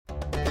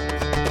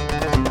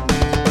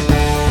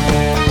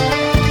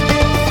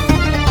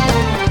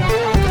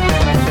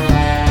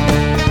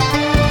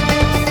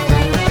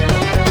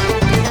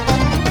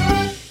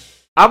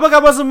Apa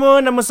khabar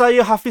semua? Nama saya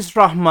Hafiz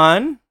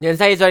Rahman. Dan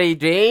saya Sutera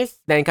Idris.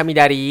 Dan kami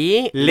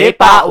dari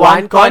Lepak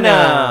One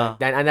Korner.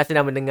 Dan anda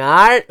sedang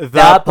mendengar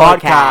The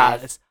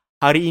Podcast.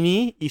 Hari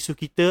ini isu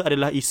kita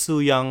adalah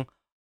isu yang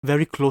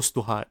very close to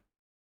heart.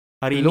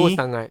 Hari Low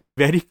ini sangat.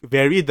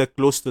 very the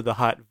close to the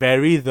heart.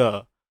 Very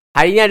the.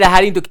 Hari ini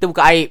adalah hari untuk kita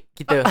buka aib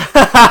kita.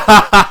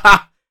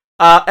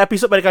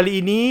 Episod pada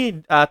kali ini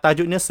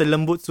tajuknya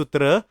Selembut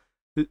Sutera.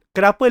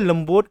 Kenapa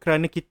lembut?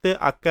 Kerana kita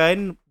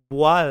akan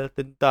bual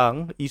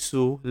tentang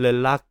isu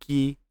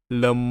lelaki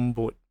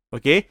lembut.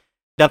 Okay?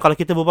 Dan kalau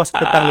kita berbahas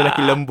tentang lelaki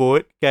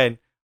lembut, kan,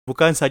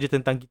 bukan saja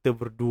tentang kita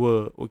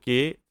berdua,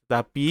 okay?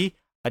 Tapi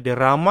ada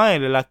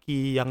ramai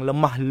lelaki yang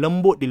lemah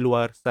lembut di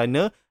luar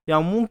sana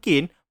yang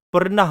mungkin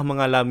pernah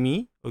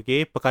mengalami,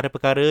 okay,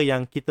 perkara-perkara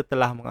yang kita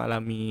telah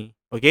mengalami.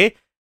 Okay?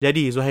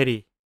 Jadi,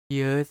 Zuhairi.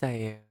 Ya,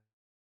 saya.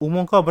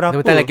 Umur kau berapa?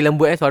 Betul lagi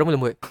lembut suara pun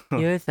lembut.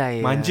 Ya,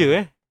 saya.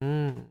 Manja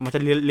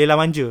Macam Lela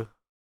manja.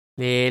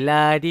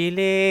 Lela di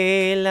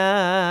Lela.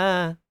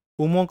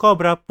 Umur kau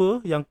berapa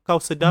yang kau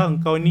sedar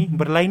kau ni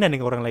berlainan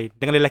dengan orang lain,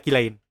 dengan lelaki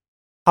lain?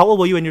 How old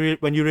were you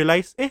when you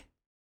realise,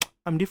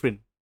 I'm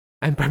different?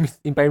 I'm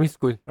in primary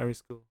school. Primary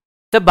school.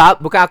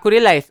 Sebab bukan aku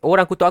realise,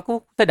 orang kutuk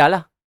aku, sedar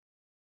lah.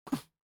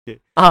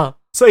 Okay.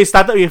 So it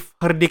started with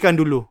herdikan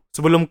dulu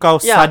sebelum kau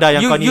sadar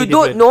yang kau ni you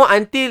different. don't know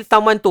until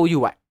someone told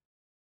you what.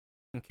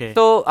 Okay.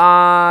 So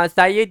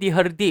saya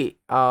diherdik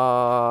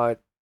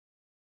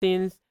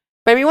since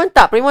Primary 1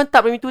 tak,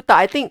 Primary 2 tak.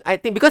 I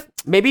think because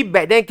maybe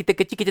back then kita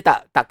kecil, kita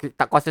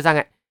tak kuasa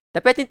sangat.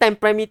 Tapi I think time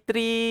Primary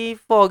 3,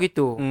 4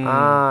 gitu.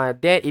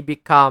 Then it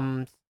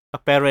becomes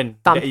apparent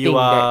something that you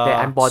are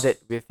that I'm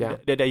bothered with,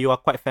 that you are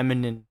quite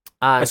feminine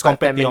as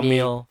compared to your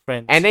male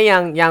friends. And then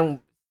yang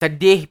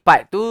sedih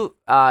part tu,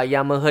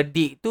 yang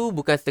mengherdik tu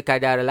bukan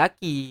sekadar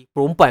lelaki,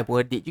 perempuan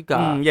pun herdik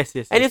juga. Yes.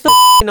 And it's so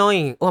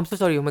annoying. Oh, I'm so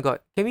sorry. Oh my god.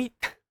 Can we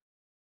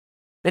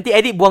nanti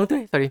edit buang tu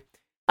sorry.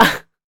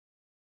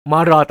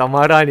 Marah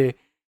ni.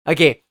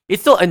 Okay,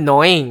 it's so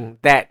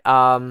annoying that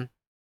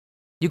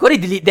you gotta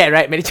delete that,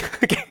 right, manager?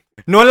 Okay.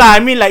 No lah,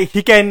 I mean like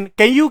can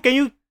you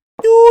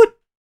toot?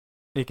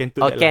 You can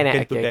toot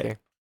that. Okay.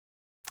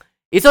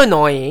 It's so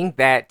annoying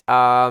that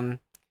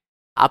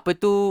apa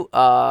tu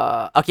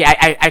okay,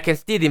 I can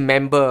still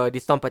remember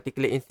this one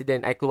particular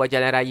incident. I keluar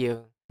jalan raya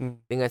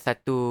dengan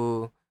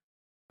satu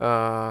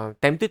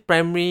time tu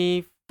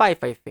primary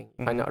 5 I think,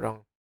 if I'm not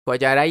wrong. Keluar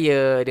jalan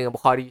raya dengan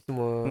Bukhari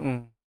semua,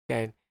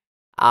 kan.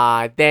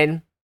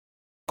 Then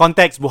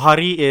context,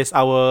 Buhari is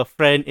our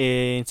friend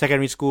in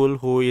secondary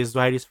school who is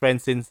Zuhairi's friend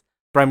since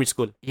primary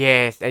school.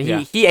 Yes, and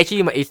he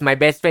actually is my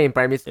best friend in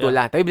primary school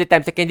lah. Tapi bila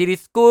time secondary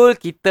school,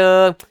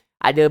 kita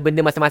ada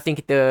benda masing-masing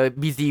kita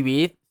busy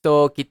with.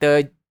 So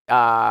kita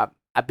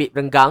a bit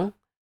renggang.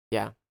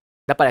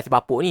 Dapatlah si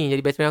bapuk ni jadi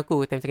best friend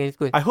aku time secondary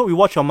school. I hope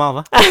you watch your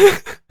mouth.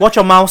 Watch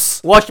your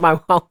mouse. Watch my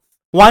mouth.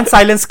 One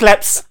silence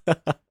claps.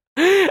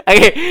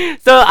 Okay,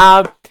 so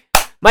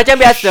macam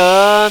biasa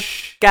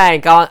kan,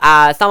 kawan,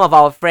 some of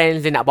our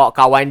friends dia nak bawa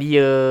kawan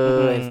dia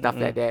and stuff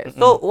like that.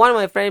 So one of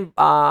my friend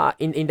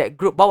in that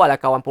group bawalah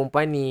kawan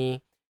perempuan ni.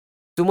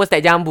 Semua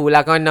step jambu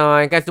lah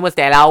konon kan, semua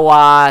step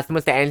lawa,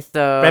 semua step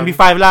handsome. Primary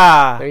 5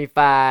 lah. Primary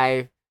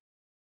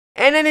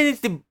 5. And then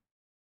si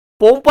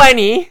perempuan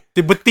ni,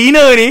 Si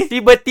betina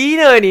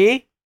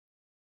ni,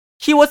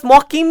 she was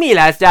mocking me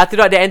lah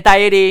throughout the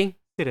entire day.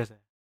 Serious?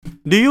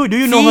 Do you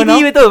know her now?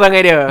 CD betul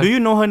bangai dia. Do you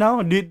know her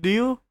now? Do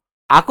you?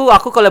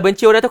 Aku kalau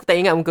benci orang tu, aku tak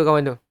ingat muka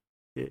kawan tu.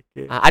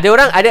 Okay. Ada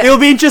orang It will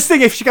be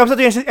interesting if she comes up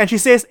to you and she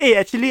says, "Hey,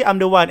 actually I'm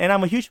the one and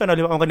I'm a huge fan of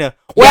Lepak One Korner."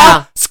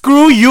 Well,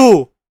 screw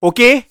you.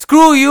 Okay?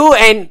 Screw you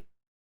and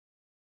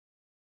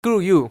screw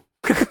you.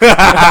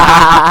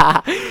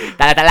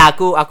 Tak lah,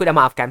 aku dah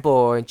maafkan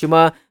pun.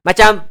 Cuma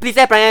macam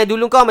please perangai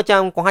dulu kau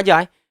macam kau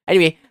hajar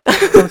Anyway,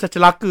 macam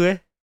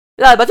celaka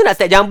lah, lepas tu nak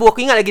start jambu. Aku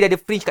ingat lagi dia ada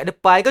fringe kat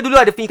depan. Kau dulu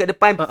ada fringe kat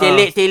depan,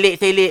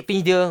 selit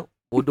fringe dia.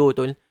 Bodoh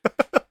tu.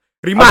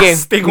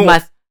 Rimas, tengok.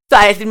 So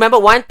I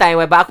remember one time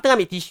whereby aku tengah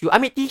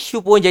ambil tisu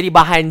pun jadi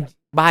bahan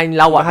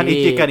lawak. Bahan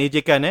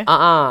ejekan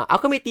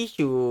aku ambil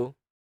tisu.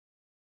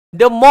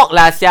 Dia mock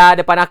lah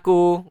depan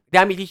aku.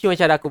 Dia ambil tisu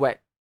macam aku buat.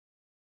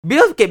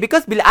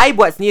 Because bila I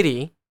buat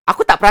sendiri,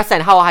 aku tak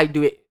perasan how I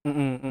do it.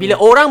 Bila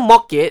orang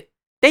mock it,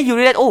 then you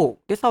realize,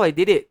 oh, that's how I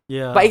did it.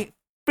 But it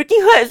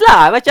freaking hurts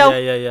lah. Macam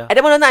at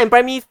the moment I'm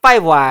primary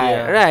 5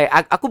 right?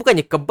 Aku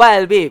bukannya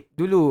kebal babe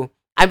dulu.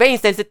 I'm very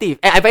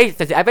sensitive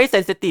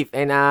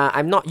and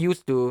I'm not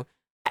used to,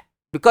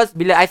 because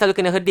bila I selalu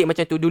kena herdik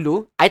macam tu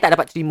dulu, I tak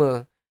dapat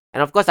terima.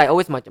 And of course I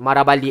always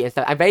marah balik and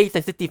stuff. I'm very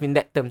sensitive in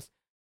that terms.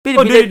 Do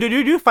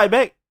you fight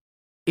back?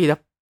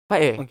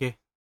 Dapat Okay.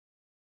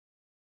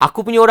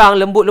 Aku punya orang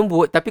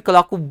lembut-lembut, tapi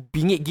kalau aku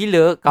bingit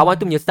gila,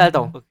 kawan tu menyesal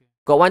tau.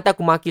 Kat one time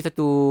aku maki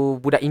satu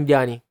budak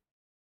India ni.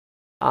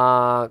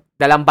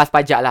 Dalam bas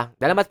pajak lah.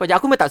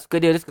 Aku memang tak suka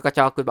dia suka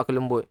kacau aku sebab aku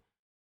lembut.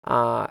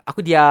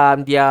 Aku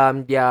diam.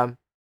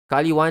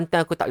 Kali one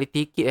time aku tak boleh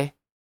take it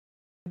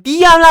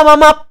Diamlah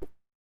mama.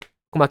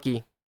 Aku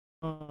maki.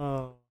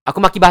 Aku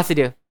maki bahasa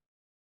dia.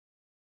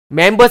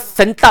 Member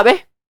sentap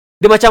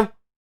Dia macam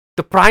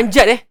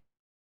terperanjat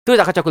Tu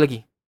tak kacau aku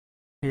lagi.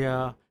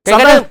 Yeah.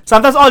 Kadang-kadang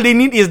Sometimes all they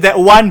need is that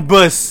one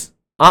burst.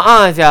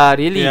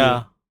 Really.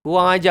 Yeah.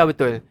 Kurang ajar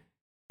betul.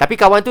 Tapi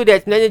kawan tu dia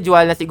sebenarnya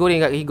jual nasi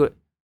goreng kat Igut.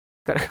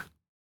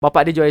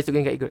 Bapak dia jual nasi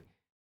goreng kat Igut.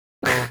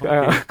 Oh,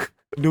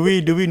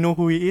 okay. Do we know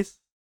who he is?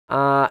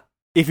 Uh,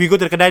 If we go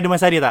to the kedai, dia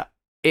masih ada tak?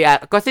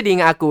 Aku rasa dia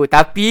ingat aku.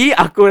 Tapi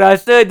aku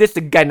rasa dia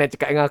segan nak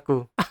cakap dengan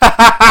aku.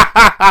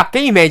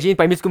 Can you imagine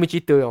primary school punya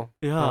cerita tau?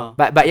 Yeah.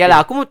 But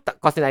yalah, aku pun tak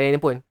kuasa nak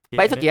layan pun. Yeah,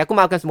 But it's okay, aku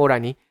maafkan semua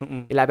orang ni.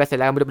 Mm-mm. Yalah,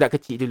 biasalah budak-budak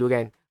kecil dulu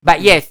kan.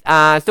 But yes,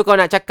 so kau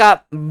nak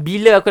cakap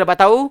bila aku dapat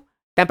tahu?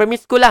 Time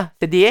primary school lah.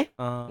 Sedih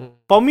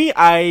For me,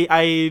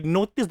 I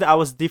noticed that I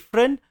was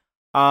different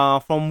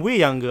from way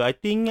younger. I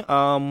think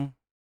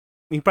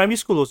in primary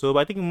school also,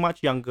 but I think much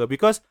younger.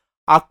 Because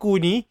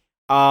aku ni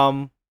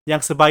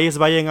yang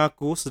sebaya-sebaya dengan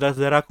aku,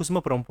 saudara-saudara aku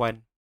semua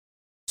perempuan.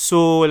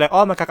 So like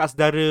all my kakak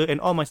saudara and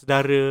all my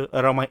saudara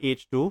around my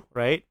age too,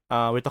 right?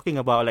 We're talking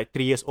about like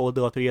 3 years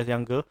older or 3 years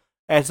younger.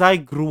 As I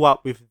grew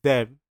up with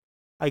them,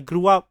 I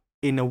grew up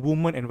in a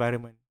woman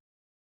environment.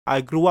 I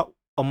grew up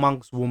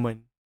amongst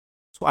women.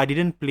 So I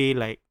didn't play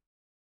like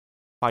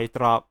fire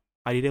truck.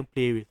 I didn't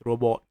play with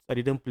robots. I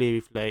didn't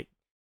play with like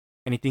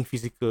anything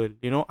physical.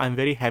 You know, I'm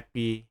very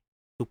happy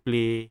to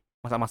play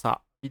masak-masak.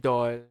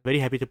 Idol.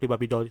 Very happy to play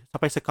Barbie doll.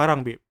 Sampai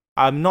sekarang, babe.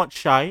 I'm not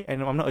shy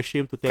and I'm not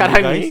ashamed to tell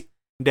Sekarang you guys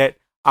that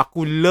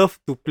aku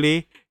love to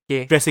play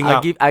dressing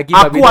up.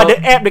 Aku ada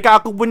app dekat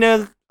aku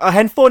punya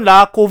handphone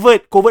lah,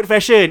 covert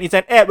fashion. It's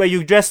an app where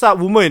you dress up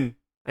woman.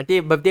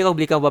 Nanti birthday kau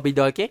belikan Barbie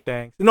doll, okay?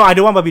 Thanks. No, I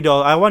don't want Barbie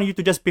doll. I want you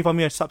to just pay for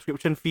me a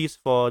subscription fees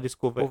for this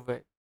covert.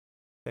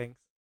 Thanks.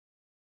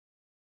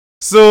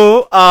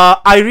 So,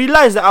 I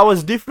realized that I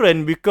was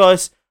different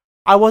because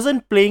I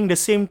wasn't playing the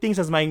same things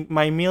as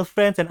my male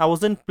friends, and I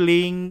wasn't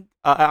playing.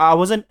 I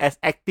wasn't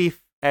as active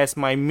as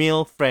my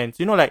male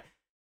friends. You know, like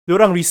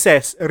diorang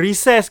recess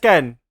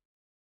kan,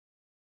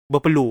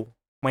 berpeluh,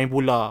 main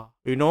bola.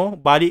 You know,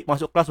 balik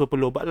masuk kelas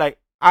berpeluh. But like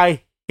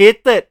I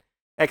hated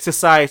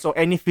exercise or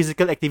any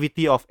physical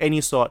activity of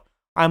any sort.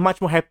 I'm much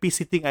more happy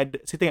sitting at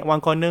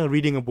one corner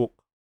reading a book.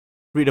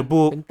 Read a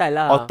book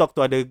or talk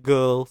to other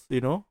girls,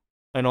 you know,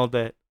 and all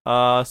that.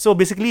 So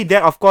basically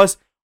that, of course,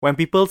 when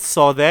people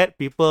saw that,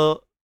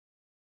 people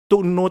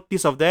took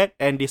notice of that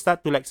and they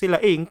start to like say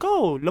like,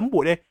 kau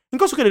lembut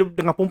kau suka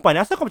dengan perempuan,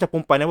 asal kau macam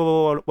perempuan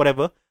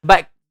whatever.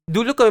 But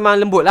dulu kau memang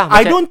lembut lah.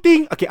 I don't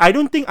think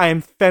I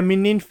am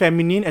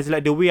feminine as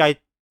like the way I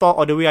talk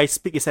or the way I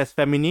speak is as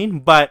feminine,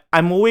 but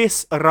I'm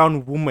always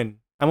around women.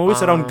 I'm always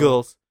around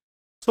girls.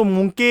 So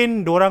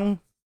mungkin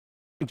dorang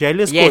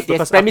jealous yes, kot.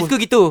 Yes, primary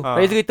school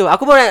gitu.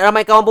 Aku pun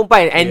ramai kawan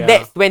perempuan and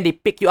that's when they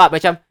pick you up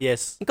macam,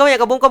 yes, kau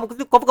banyak kawan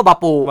perempuan, kau pun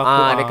bapuk.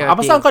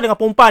 Apa pasal kau dengan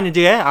perempuan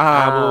je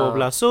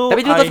bla. So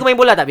tapi dulu kau suka main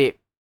bola tak, babe?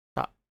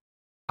 Tak.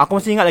 Aku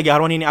masih ingat lagi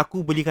arwah nenek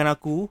aku belikan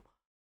aku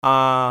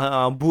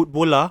boot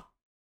bola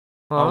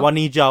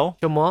warna hijau.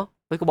 Cuma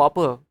kau buat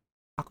apa?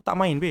 Aku tak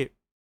main, babe.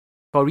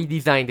 Kau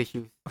redesign the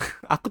shoes.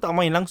 Aku tak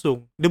main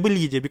langsung. Dia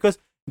beli je because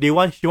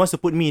she wants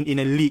to put me in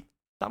a league.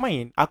 Tak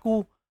main.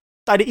 Aku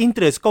tak ada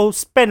interest. Kau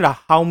spend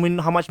lah how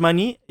much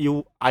money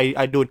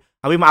I don't.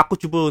 Habis mak aku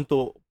cuba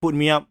untuk put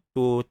me up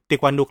to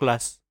taekwondo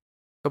class.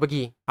 Kau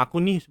pergi? Aku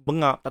ni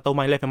bengap, tak tahu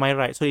my left and my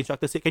right. So the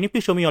instructor said, can you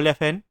please show me your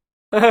left hand?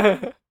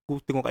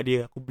 Aku tengok kat dia,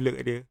 aku blur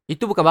kat dia.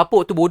 Itu bukan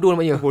bapuk, tu bodoh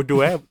namanya. Bodoh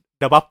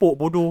dah bapuk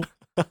bodoh.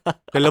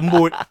 Dah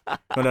lembut.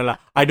 No lah.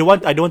 I don't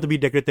want to be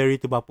derogatory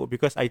to bapuk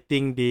because I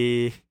think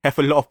they have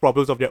a lot of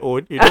problems of their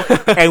own, you know.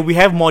 And we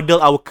have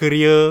modeled our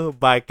career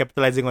by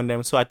capitalizing on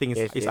them. So I think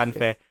it's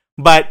unfair.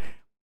 Yes.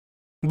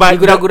 But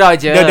gurau-gurau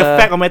je.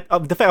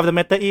 The fact of the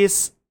matter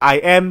is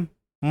I am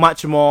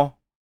much more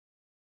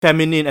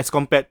feminine as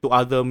compared to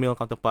other male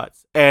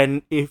counterparts.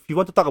 And if you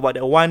want to talk about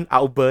that one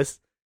outburst,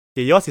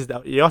 okay, yours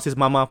is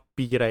Mama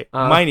P, right?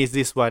 Mine is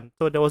this one.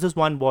 So there was this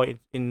one boy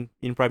in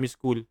primary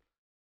school.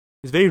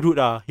 It's very rude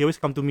He always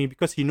come to me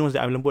because he knows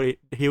that I'm lembut.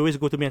 He always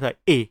go to me and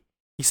like,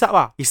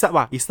 hisap.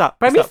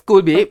 Primary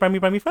school, babe?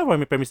 Primary 5 or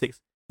primary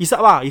 6?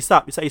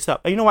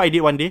 Hisap. And you know what I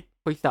did one day?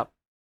 Kau hisap.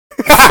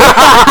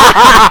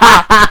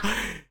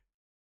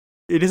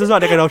 This is not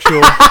that kind of show.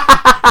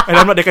 And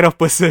I'm not that kind of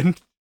person.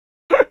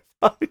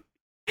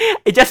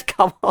 It just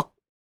come out.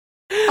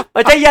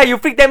 Macam you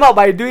freak them out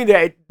by doing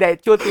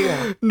that show thing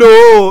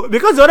No,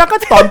 because orang kan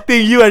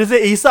taunting you and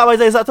say, hisap.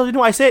 So you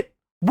know what I said?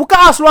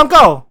 Buka seluar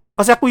kau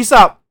pasal aku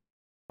hisap.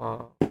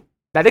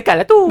 Dah dekat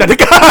lah tu.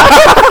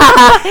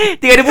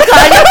 Tinggal dia buka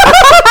aja.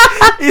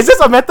 It's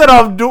just a matter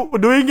of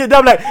doing it.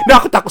 I'm like,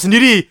 aku takut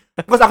sendiri.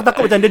 Because aku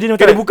takut macam dia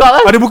macam ada buka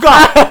kan? Ada buka.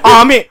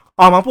 Ambil.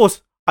 Mampus.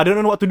 I don't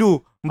know what to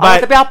do.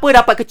 But tapi apa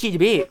dapat kecil je,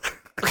 babe?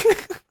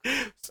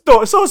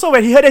 So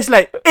when he heard it, it's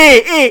like,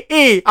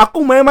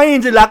 aku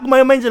main-main je lah.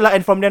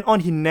 And from then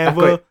on, he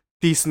never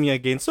teased me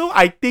again. So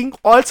I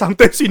think all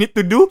sometimes you need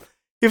to do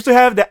is to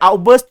have the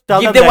outburst.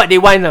 Give them what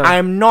they want.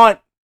 I'm not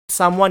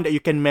someone that you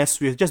can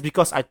mess with. Just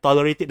because I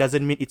tolerate it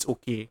doesn't mean it's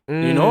okay.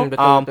 You know?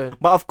 Betul.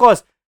 But of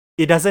course,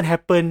 it doesn't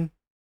happen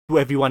to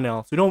everyone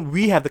else. You know,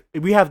 we have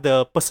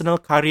the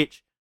personal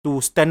courage to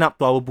stand up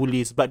to our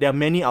bullies, but there are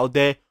many out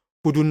there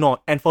who do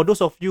not. And for those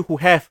of you who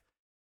have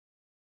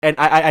and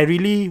I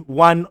really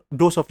want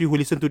those of you who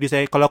listen to this,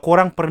 kalau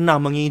korang pernah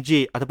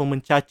mengejek ataupun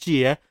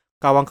mencaci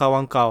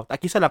kawan-kawan kau, tak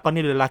kisahlah kau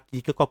ni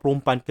lelaki ke kau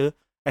perempuan ke,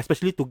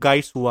 especially to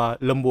guys who are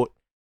lembut.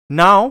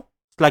 Now,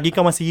 selagi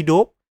kau masih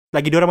hidup,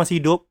 selagi diorang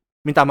masih hidup,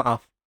 minta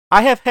maaf.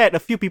 I have had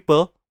a few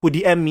people who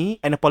DM me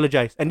and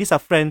apologize, and these are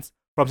friends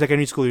from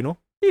secondary school, you know.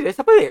 Serius,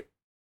 siapa dia?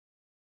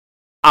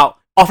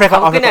 Off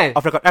record.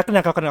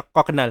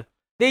 Kau kenal.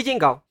 Dia ejek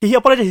kau? He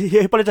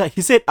apologized.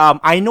 He said,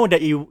 I know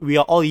that we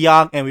are all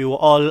young and we were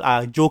all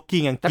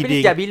joking and Tapi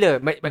kidding. dia sejak bila?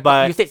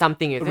 But you said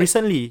something, is it?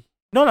 Recently.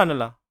 No.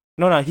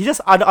 He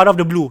just out of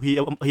the blue, he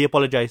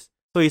apologized.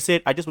 So he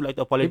said, I just would like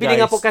to apologize. Maybe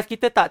dengan podcast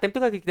kita tak, time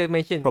tu kan kita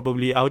mention.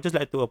 Probably. I would just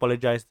like to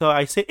apologize. So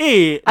I said,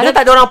 ada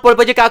tak ada orang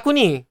apologize kat aku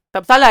ni?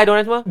 Tak salah ada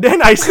orang semua.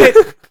 Then I said,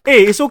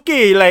 it's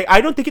okay. Like,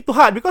 I don't take it too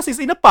hard because it's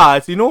in the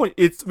past, you know.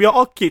 We are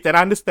all kids and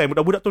I understand.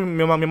 Budak-budak tu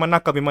memang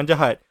nakal, memang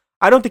jahat.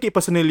 I don't take it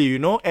personally, you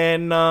know.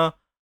 And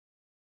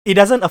it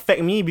doesn't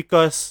affect me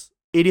because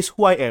it is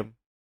who I am,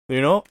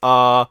 you know.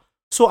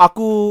 So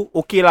aku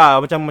okay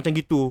lah macam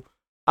gitu.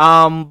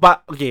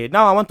 But okay,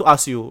 now I want to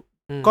ask you.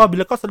 Kau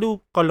bila kau selalu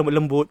kau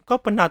lembut, kau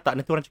pernah tak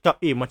nanti orang cakap,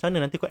 macam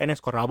mana nanti kau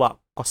NS kau rabak,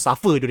 kau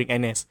suffer during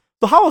NS.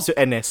 So how was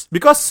your NS?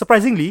 Because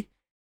surprisingly,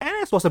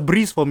 NS was a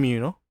breeze for me,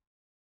 you know.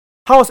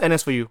 How was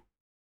NS for you?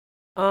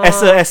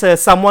 As a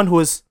someone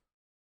who's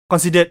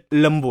considered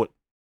lembut.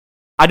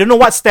 I don't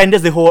know what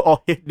standards they hold,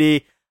 or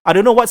I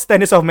don't know what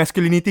standards of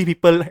masculinity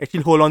people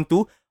actually hold on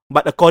to,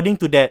 but according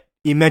to that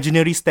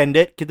imaginary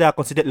standard, kita are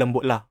considered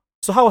lembut lah.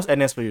 So how was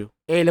NS for you?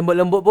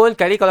 Lembut-lembut pun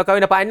kali kalau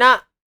kahwin dapat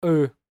anak,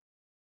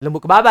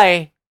 lembut ke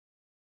babai.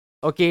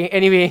 Okay,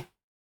 anyway.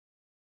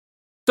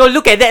 So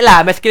look at that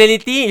lah.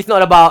 Masculinity is not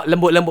about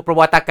lembut-lembut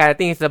perbuatakan. I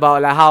think it's about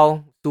like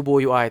how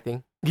tubuh you are, I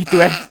think. Gitu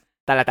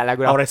Tak lah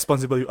gurau. How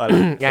responsible you are.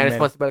 Yeah,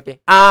 responsible,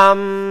 okay.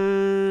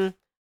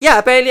 Yeah,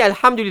 apparently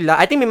Alhamdulillah.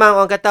 I think memang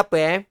orang kata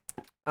apa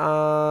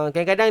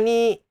kadang-kadang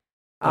ni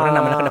orang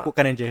nak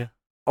menakut-nakutkan je.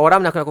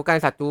 Orang menakut-nakutkan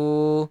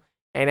satu.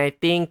 And I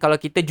think kalau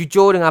kita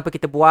jujur dengan apa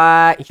kita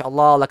buat,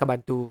 insyaAllah Allah akan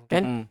bantu,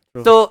 kan?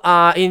 So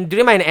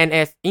during my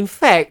NS, in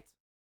fact,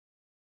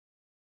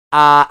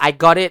 I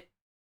got it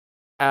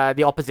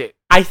the opposite.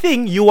 I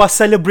think you are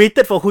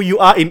celebrated for who you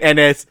are in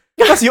NS.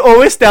 Because you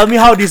always tell me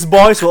how these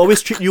boys will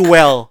always treat you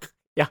well.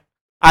 Yeah.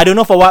 I don't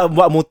know for what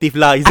motive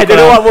lah. I don't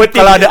know what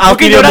motive. Kalau ada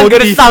ulterior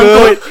motive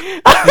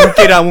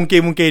ke,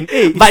 mungkin.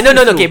 But no,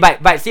 okay.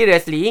 But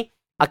seriously,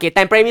 okay,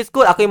 time primary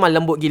school, aku memang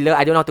lembut gila.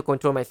 I don't know how to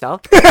control myself.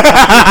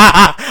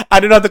 I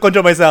don't know how to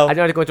control myself. I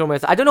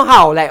don't know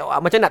how. Like,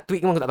 macam nak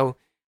tweak pun aku tak tahu.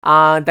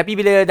 Tapi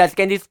bila dah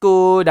secondary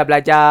school, dah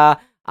belajar,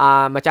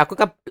 macam aku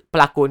kan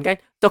pelakon kan.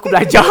 So aku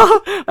belajar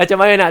macam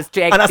mana nak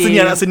street acting.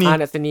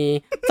 Anak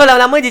seni. So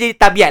lama-lama jadi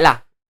tabiat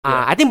lah.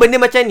 I think benda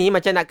macam ni,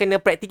 macam nak kena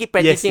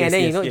practicing and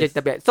then you know, jadi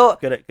tabiat. So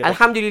correct.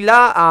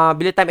 Alhamdulillah,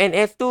 bila time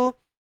NS tu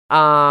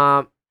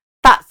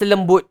tak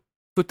selembut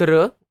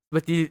Sutera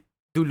seperti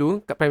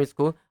dulu kat primary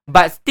school.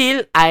 But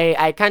still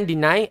I can't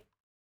deny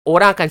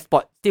orang akan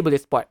still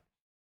boleh spot.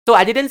 So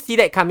I didn't see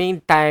that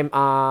coming time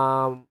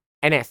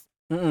NS.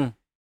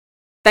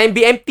 Time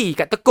BMT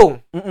kat Tekong.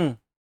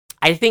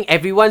 I think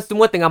everyone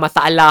semua tengah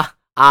masalah.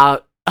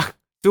 I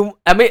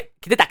mean,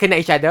 kita tak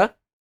kenal each other.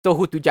 So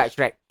who to judge,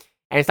 right?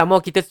 And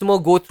somehow kita semua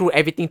go through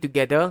everything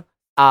together.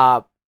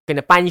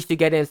 Kena punish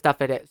together and stuff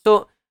like that.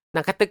 So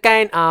nak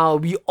katakan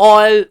we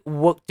all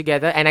work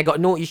together and I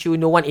got no issue.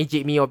 No one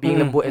ejek me or being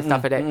lembut and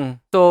stuff like that.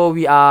 So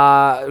we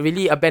are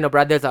really a band of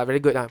brothers lah.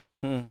 Very good lah.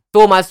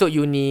 So masuk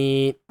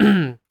unit.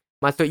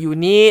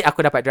 Aku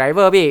dapat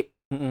driver, babe.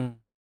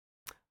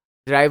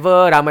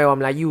 Driver ramai orang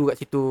Melayu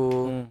kat situ.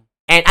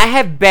 And I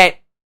have bad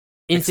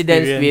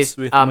incidents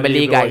with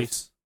Malay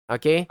guys.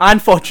 Okay?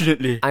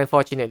 Unfortunately.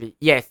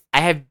 Yes. I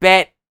have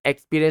bad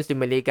experience with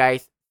Malay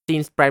guys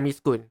since primary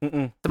school.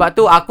 Sebab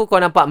tu aku kau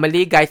nampak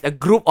Malay guys, a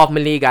group of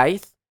Malay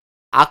guys,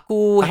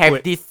 aku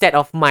have this set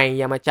of mind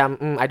yang macam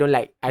I don't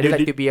like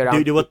to be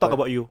around. They will talk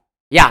about you.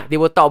 Yeah, they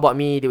will talk about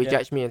me, they will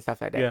judge me and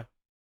stuff like that. Yeah.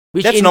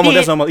 That's normal.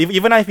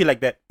 Even I feel like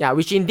that. Yeah,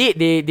 which indeed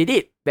they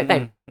did that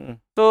time.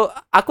 So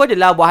aku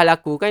adalah buah hal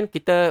aku kan,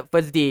 kita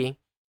first day.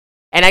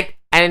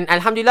 And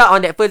alhamdulillah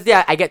on that first day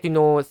I get to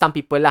know some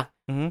people lah.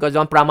 Because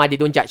orang Prama, they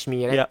don't judge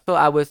me, right? Yeah. So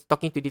I was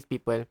talking to these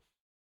people.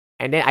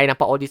 And then I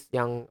nampak all this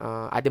yang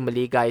ada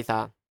Malay guys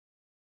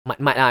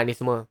mat-mat lah ni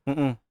semua.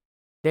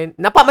 Then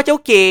nampak macam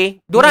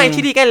okay. Diorang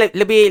actually kan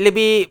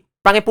lebih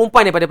perangai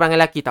perempuan daripada perangai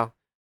lelaki tau.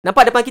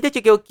 Nampak depan kita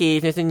okay,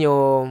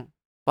 senyum-senyum.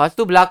 Lepas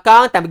tu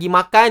belakang time pergi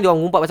makan, diorang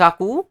ngumpat pasal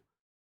aku.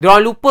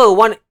 Diorang lupa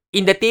one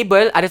in the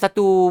table ada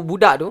satu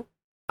budak tu,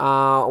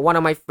 one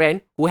of my friend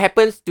who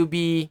happens to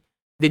be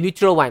the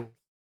neutral one.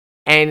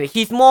 And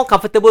he's more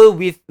comfortable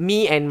with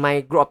me and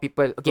my group of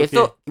people. Okay.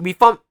 So we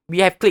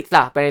have cliques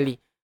lah apparently.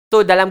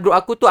 So dalam group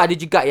aku tu ada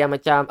juga yang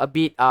macam a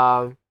bit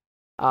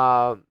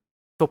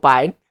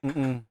sopan.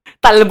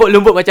 Tak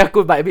lembut-lembut macam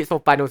aku, but a bit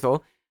sopan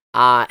also.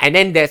 And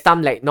then there's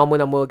some like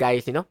normal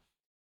guys, you know.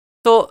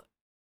 So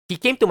he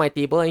came to my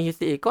table and he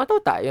said, kau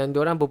tahu tak yang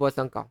diorang berbual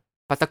pasal kau?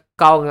 Pasal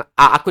kau,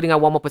 aku dengan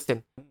one more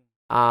person.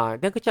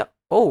 Then aku cakap,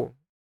 oh,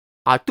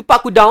 Tu pak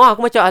aku down lah.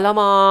 Aku macam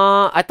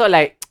alamak. I thought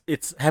like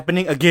It's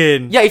happening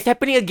again. yeah, it's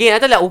happening again. I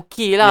thought like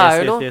okay lah,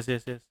 you know. Yes.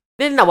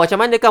 Then nak buat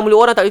macam mana kan,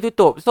 mulut orang tak boleh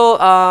tutup. So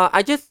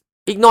I just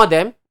ignore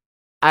them.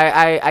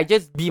 I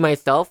just be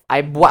myself.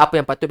 I buat apa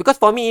yang patut.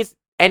 Because for me is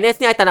NS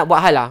ni I tak nak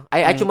buat hal lah.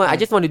 I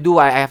just want to do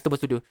what I have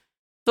supposed to do.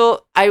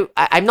 So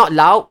I'm not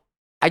loud.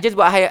 I just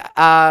buat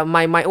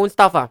my own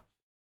stuff lah.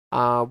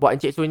 Buat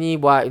encik sunyi,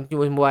 buat.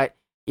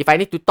 If I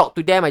need to talk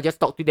to them, I just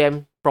talk to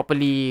them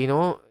properly, you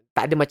know.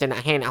 Tak ada macam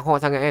nak hand, nak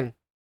hold sangat kan.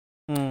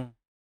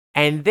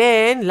 And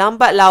then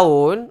lambat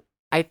laun,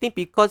 I think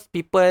because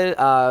people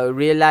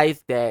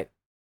realize that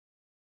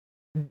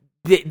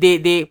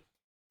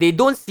they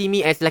don't see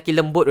me as lelaki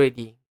lembut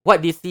already.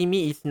 What they see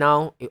me is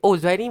now,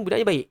 Zuhairi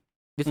budaknya baik.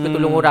 Dia suka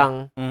tolong orang.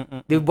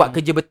 Dia buat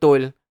kerja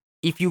betul.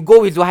 If you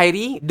go with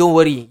Zuhairi, don't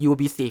worry, you will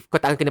be safe. Kau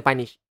tak akan kena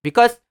punish.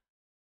 Because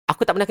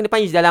aku tak pernah kena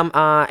punish dalam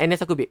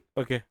NS aku, babe.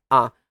 Okay.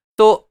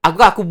 So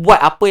aku buat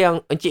apa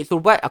yang encik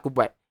suruh buat, aku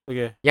buat.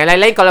 Okay. Yang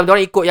lain-lain kalau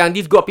diorang ikut yang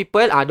this group of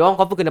people, diorang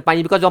confirm kena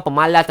punish because diorang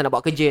pemalas nak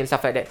buat kerja and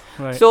stuff like that.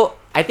 Right. So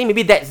I think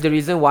maybe that's the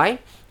reason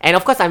why. And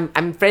of course I'm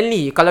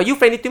friendly. Kalau you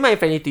friendly to me, I'm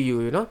friendly to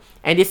you, you know.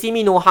 And they see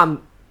me no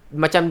harm.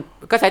 Macam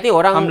because I think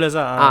orang harmless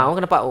lah.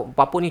 orang nampak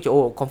apa ni,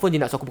 confirm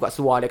dia nak suruh aku buka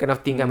suara, that kind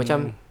of thing kan.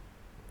 Macam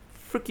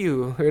freak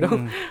you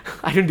know.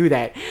 I don't do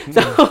that.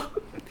 So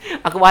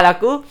aku buat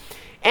aku.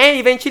 And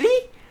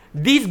eventually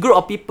this group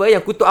of people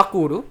yang kutuk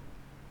aku tu,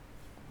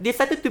 they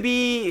started to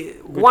be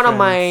good one friends. of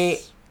my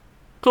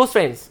close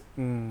friends.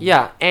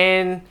 Yeah.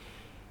 And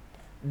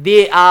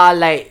they are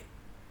like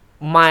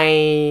my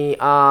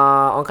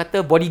orang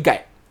kata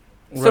bodyguard.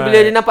 So bila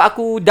dia nampak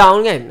aku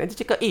down kan, nanti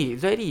cakap,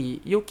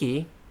 Zuhairi, you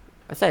okay?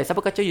 Asal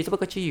siapa kacau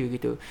you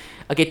gitu.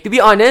 Okay, to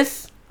be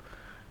honest,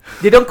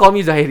 they don't call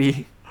me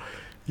Zuhairi.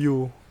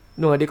 You.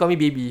 No, they call me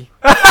baby.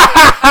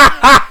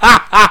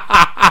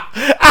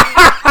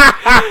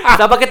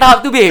 Sampai ke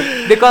tahap tu, babe,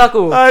 dia call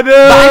aku. Aduh.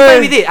 But I'm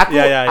fine with it. Aku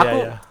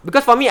Yeah.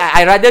 because for me,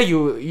 I rather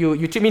you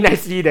treat me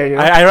nicely than, you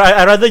know.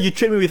 I rather you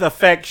treat me with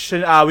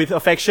affection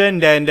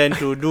than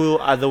to do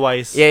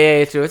otherwise.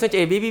 Yeah, true. So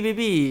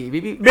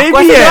baby. Aku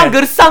rasa eh? orang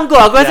gersang kau.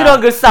 Aku rasa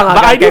orang gersang.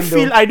 But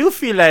I do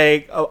feel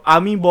like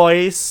army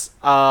boys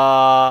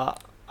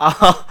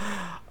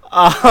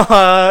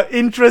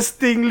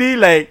interestingly,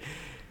 like,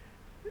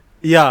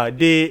 yeah,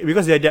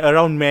 because they're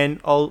around men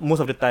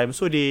most of the time,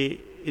 so they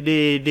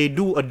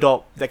do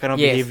adopt that kind of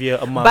behavior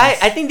amongst.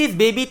 But I think this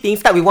baby thing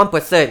start with one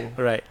person.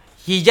 Right.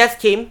 He just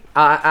came.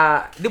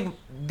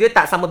 Dia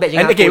tak sama batch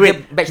dengan And okay, aku.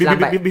 wait. Dia batch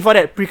lambat. Before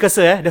that,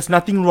 precursor, there's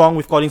nothing wrong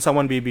with calling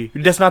someone baby.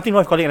 There's nothing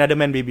wrong with calling another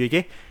man baby,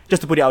 okay?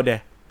 Just to put it out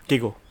there.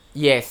 Okay, go.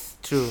 Yes,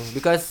 true.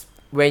 Because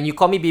when you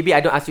call me baby,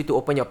 I don't ask you to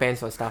open your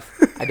pants or stuff.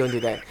 I don't do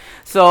that.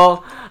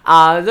 So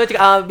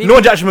baby,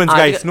 No judgments,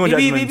 guys. No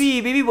judgments.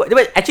 Baby.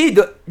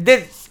 Actually, dia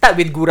start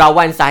with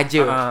gurauan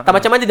sahaja. Tak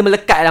macam mana dia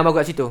melekat dalam aku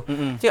kat situ.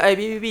 Cakap,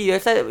 baby,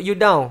 asal you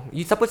down?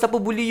 You siapa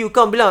bully you?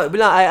 Kau bilang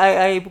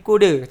I pukul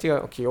dia.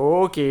 Cakap,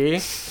 okay.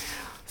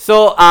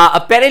 So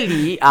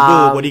apparently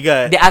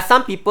bodyguard. there are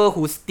some people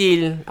who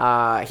still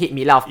hate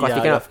me lah. Of course,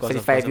 they cannot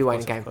satisfy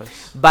everyone kan.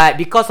 But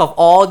because of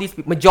all these,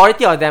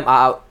 majority of them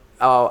are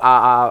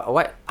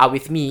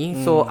with me.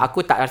 So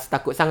aku tak rasa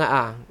takut sangat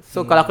ah.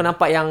 So kalau aku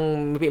nampak yang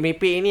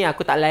mepek-mepek ni,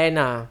 aku tak layan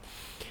lah.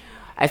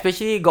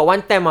 Especially got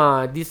one time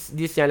this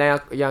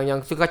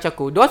yang suka kacau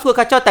aku. Diorang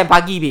suka kacau time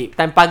pagi, babe.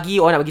 Time pagi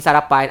orang nak pergi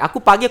sarapan.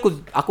 Aku pagi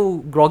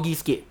aku groggy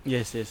sikit.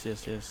 Yes.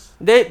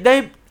 They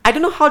I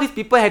don't know how these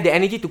people have the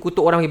energy to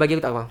kutuk orang bagi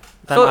aku, tak faham.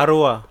 Time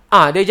arwah.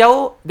 Dia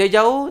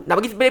jauh nak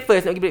pergi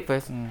breakfast.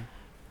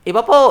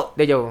 Bapa,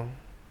 dia jauh.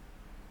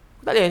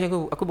 Tak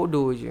boleh, aku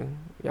bodoh je.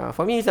 Yeah,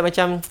 for me it's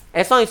macam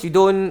as long as you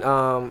don't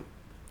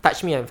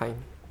touch me, I'm fine.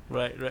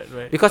 Right.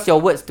 Because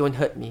your words don't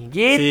hurt me.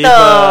 Gitu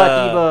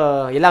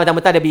tiba. Yelah,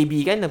 mentang-mentang ada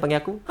baby kan,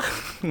 panggil aku.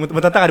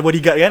 Mentang-mentang ada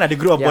bodyguard kan, ada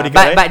group of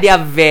bodyguard. But they are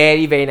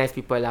very, very nice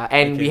people lah.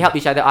 And we help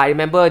each other. I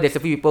remember there's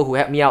a few people who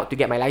helped me out to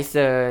get my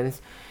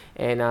license.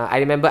 And I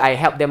remember I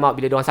helped them out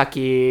bila diorang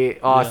sakit.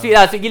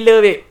 Sweet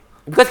gila, babe.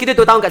 Because kita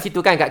 2 tahun kat situ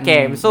kan, kat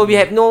camp. So we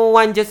have no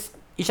one, just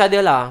each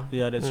other lah.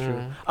 Yeah, that's true.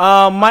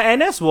 My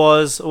NS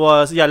was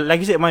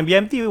like you said, my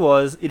BMT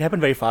it happened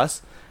very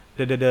fast.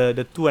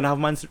 The 2.5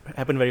 months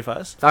happened very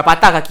fast. Sampai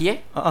patah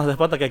kaki Sampai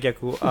patah kaki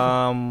aku.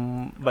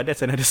 But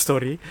that's another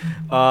story.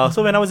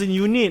 So when I was in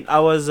unit,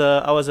 I was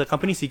a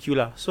company CQ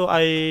lah. So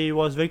I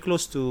was very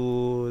close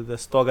to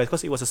the store guys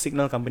because it was a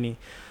signal company.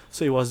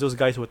 So it was those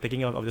guys who were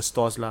taking care of the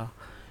stores lah.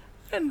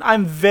 And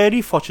I'm very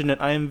fortunate.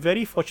 I am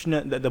very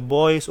fortunate that the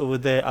boys over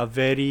there are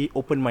very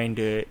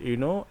open-minded, you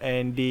know,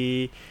 and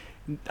they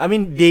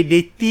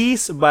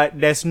tease, but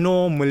there's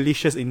no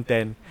malicious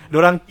intent.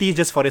 Dorang tease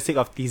just for the sake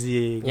of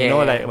teasing, you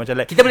know, like macam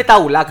like kita boleh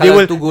tahu lah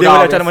kalau tu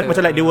gurau.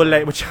 They will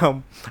like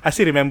macam I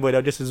still remember there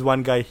was just this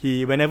one guy.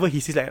 Whenever he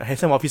sees like a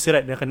handsome officer,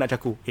 right, dia akan nak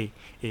caku.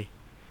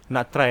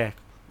 Nak try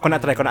Kau nak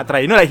try.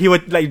 You know, like he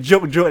would like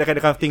joke that kind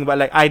of thing. But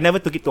like I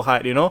never took it to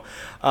heart, you know,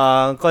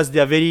 because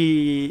they're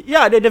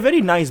they're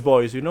very nice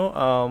boys, you know.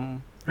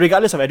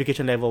 Regardless of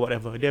education level,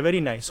 whatever, they're very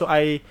nice. So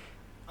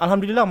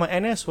Alhamdulillah, my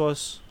NS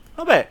was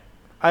not bad.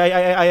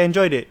 I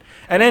enjoyed it.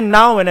 And then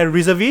now when I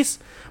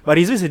reservist, but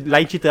reservist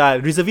lain cerita.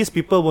 Reservist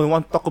people will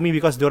want to talk to me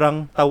because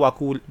diorang tahu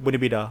aku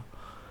berbeza.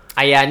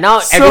 Yeah,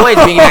 now everyone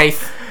is being nice.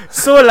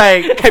 So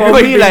like for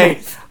Everyone me is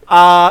like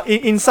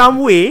in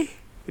some way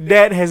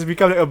that has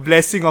become like a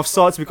blessing of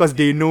sorts because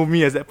they know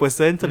me as that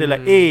person. So they're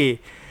like,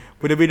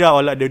 beda-beda, or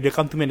like they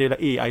come to me and they're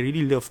like, I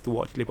really love to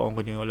watch Lepak One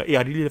Korner, or like,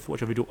 I really love to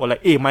watch a video, or like,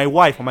 my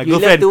wife or my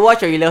girlfriend. You love to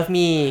watch or you love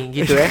me,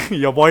 gitu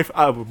Your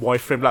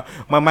boyfriend lah.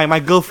 My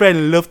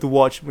girlfriend love to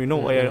watch, you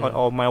know,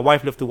 or my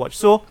wife love to watch.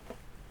 So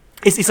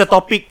it's a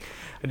topic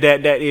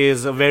that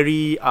is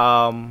very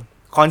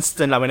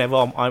constant lah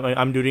whenever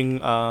I'm doing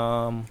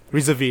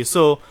reservist.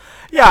 So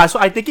yeah, so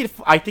I take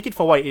it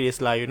for what it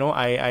is lah. You know,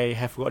 I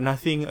have got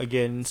nothing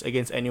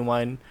against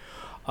anyone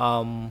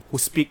who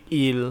speak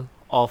ill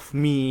of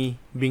me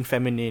being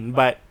feminine,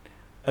 but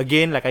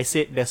again, like I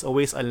said, there's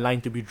always a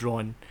line to be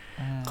drawn.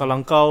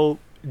 Kalau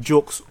kau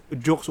jokes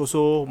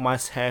also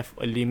must have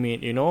a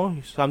limit, you know.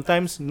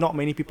 Sometimes not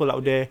many people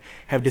out there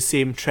have the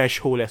same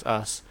threshold as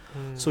us,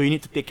 so you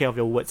need to take care of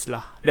your words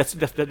lah.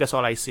 That's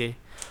all I say.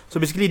 So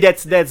basically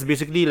that's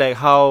basically like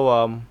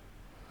how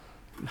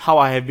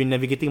I have been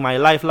navigating my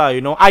life lah,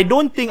 you know. I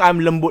don't think I'm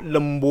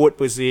lembut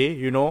per se,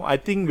 you know. I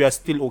think we are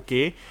still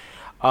okay.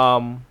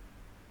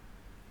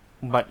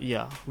 But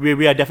yeah,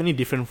 we are definitely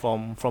different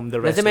from the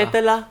rest. Doesn't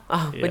matter lah.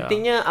 Yeah.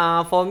 Pentingnya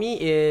for me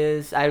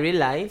is I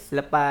realise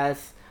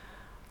lepas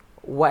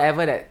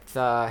whatever that's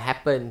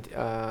happened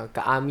ke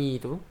army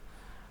tu,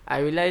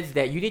 I realise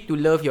that you need to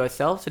love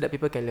yourself so that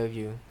people can love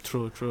you.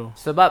 True.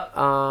 Sebab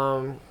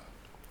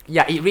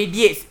it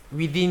radiates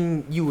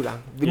within you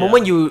lah. The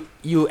moment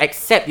you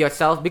accept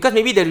yourself, because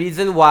maybe the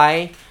reason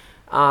why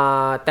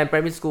time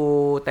primary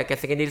school, time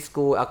secondary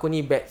school, aku ni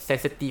bad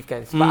sensitive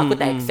kan. Sebab aku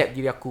tak accept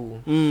diri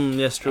aku.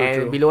 Yes, true.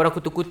 And bila orang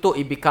kutuk-kutuk,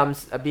 it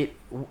becomes a bit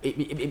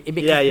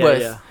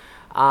worse.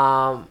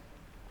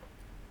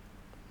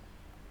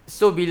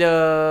 So bila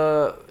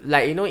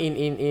like you know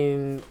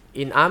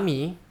in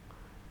army,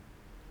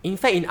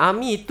 in fact in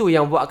army tu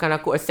yang buatkan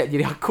aku accept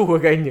diri aku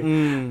agaknya.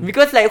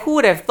 Because like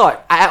who would have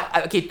thought?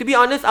 Okay, to be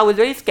honest, I was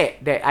very scared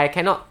that I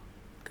cannot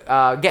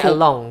get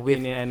along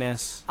with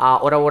NS.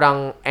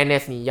 Orang-orang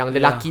NS ni yang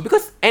lelaki,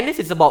 because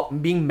NS is about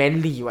being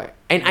manly, right?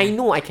 And I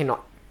know I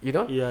cannot, you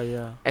know.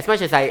 Yeah. As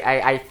much as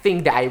I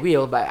think that I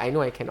will, but I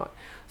know I cannot.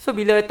 So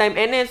bila time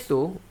NS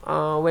tu,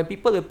 when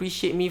people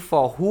appreciate me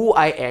for who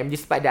I am,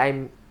 despite that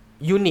I'm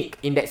unique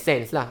in that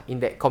sense lah, in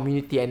that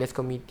community, NS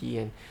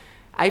community, and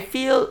I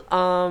feel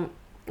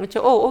macam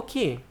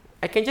okay,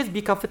 I can just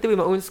be comfortable with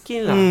my own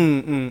skin lah.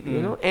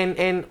 You know,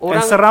 and orang,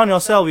 and surround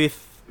yourself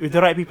with the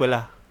right people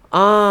lah.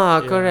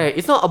 Correct.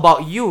 It's not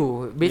about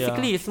you.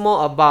 Basically, it's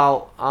more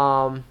about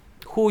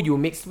who you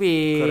mix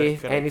with,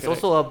 correct, and it's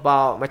also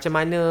about macam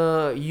mana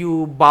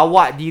you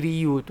bawa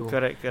diri you tu.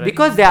 Correct.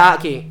 Because there are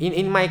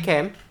in my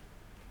camp,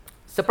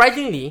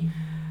 surprisingly,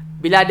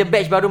 bila ada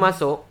batch baru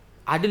masuk,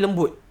 ada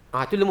lembut.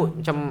 Tu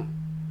lembut macam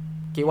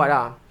kewat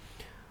lah.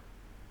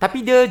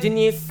 Tapi dia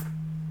jenis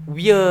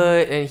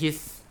weird and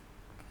he's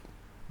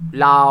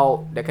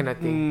loud, that kind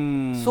of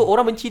thing. So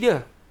orang benci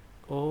dia.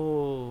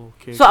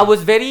 Okay. So I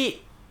was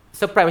very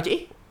surprise, macam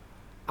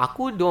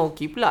aku don't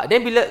okay pula.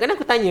 Then bila kan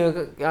aku tanya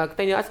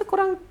asal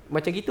korang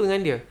macam gitu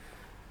dengan dia?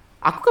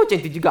 Aku kan macam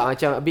tu juga,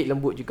 macam a bit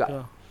lembut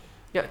juga.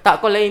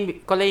 Tak, kau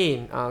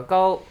lain.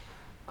 Kau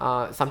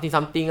something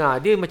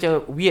Dia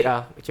macam weird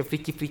macam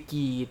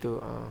freaky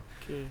gitu.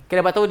 Kau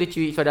dapat tahu dia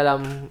curi suara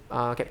dalam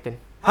captain.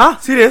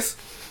 Serious?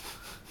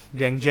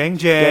 Jeng.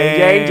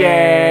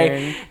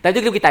 Tadi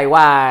kita pergi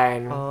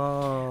Taiwan.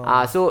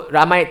 So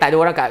ramai, tak ada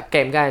orang kat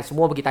camp kan,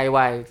 semua pergi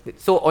Taiwan.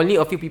 So only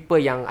a few people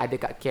yang ada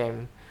kat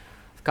camp.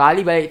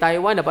 Sekali balik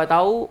Taiwan dapat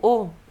tahu,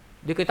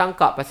 dia kena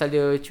tangkap pasal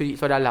dia curi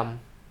suara dalam.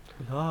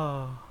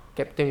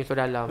 Captain ni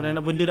suara dalam.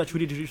 Kenapa benda nak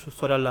curi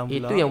suara dalam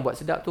pula? Itu yang buat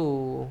sedap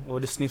tu.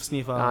 Dia sniff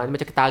Dia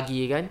macam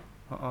ketagi kan.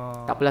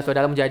 Tak apalah,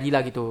 suara dalam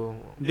jadilah gitu.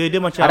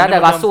 Dia macam ada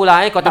basuh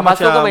lah Kalau tak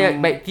basuh kan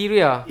banyak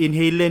bakteria.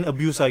 Inhalant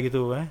abuse lah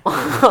gitu gitu.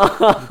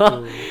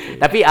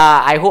 Tapi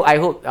I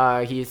hope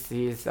he's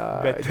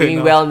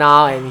doing well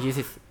now, and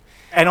he's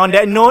And on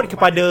that note,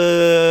 kepada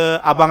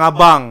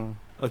abang-abang,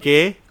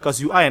 okay,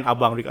 because you are an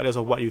abang regardless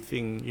of what you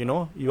think, you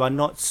know, you are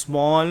not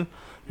small,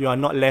 you are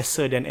not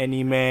lesser than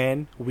any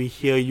man. We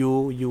hear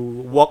you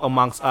walk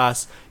amongst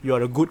us, you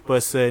are a good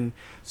person.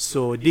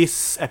 So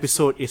this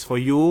episode is for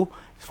you,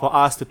 for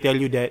us to tell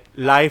you that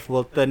life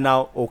will turn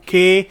out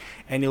okay,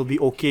 and it'll be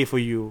okay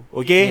for you.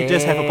 Okay?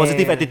 Just have a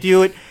positive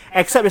attitude.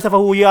 Accept yourself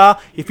for who you are.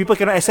 If people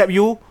cannot accept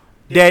you,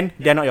 then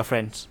they're not your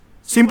friends.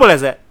 Simple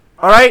as that.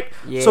 Alright?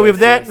 So with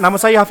that, nama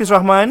saya Hafiz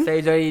Rahman. Saya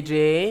Joy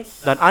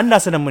Idris. Dan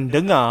anda sedang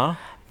mendengar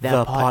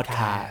The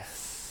Podcast.